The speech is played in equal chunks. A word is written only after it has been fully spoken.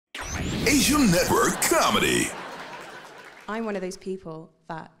Asian Network Comedy. I'm one of those people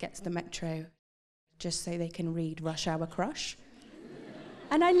that gets the metro just so they can read Rush Hour Crush.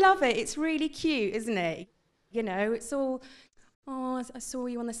 And I love it. It's really cute, isn't it? You know, it's all, oh, I saw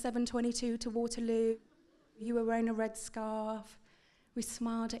you on the 7:22 to Waterloo. You were wearing a red scarf. We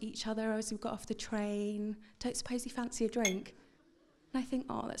smiled at each other as we got off the train. Don't suppose you fancy a drink? And I think,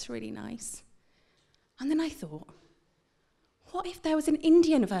 oh, that's really nice. And then I thought, what if there was an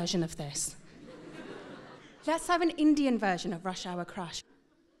Indian version of this? Let's have an Indian version of Rush Hour Crush.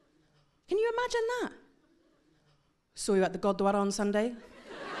 Can you imagine that? Saw you at the Gurdwara on Sunday.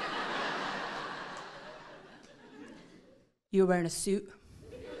 You were wearing a suit.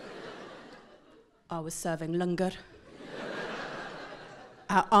 I was serving langar.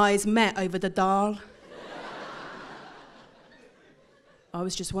 Our eyes met over the dal. I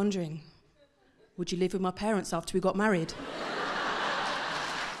was just wondering, would you live with my parents after we got married?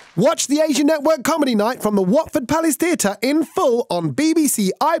 Watch the Asian Network Comedy Night from the Watford Palace Theatre in full on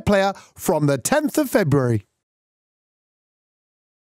BBC iPlayer from the 10th of February.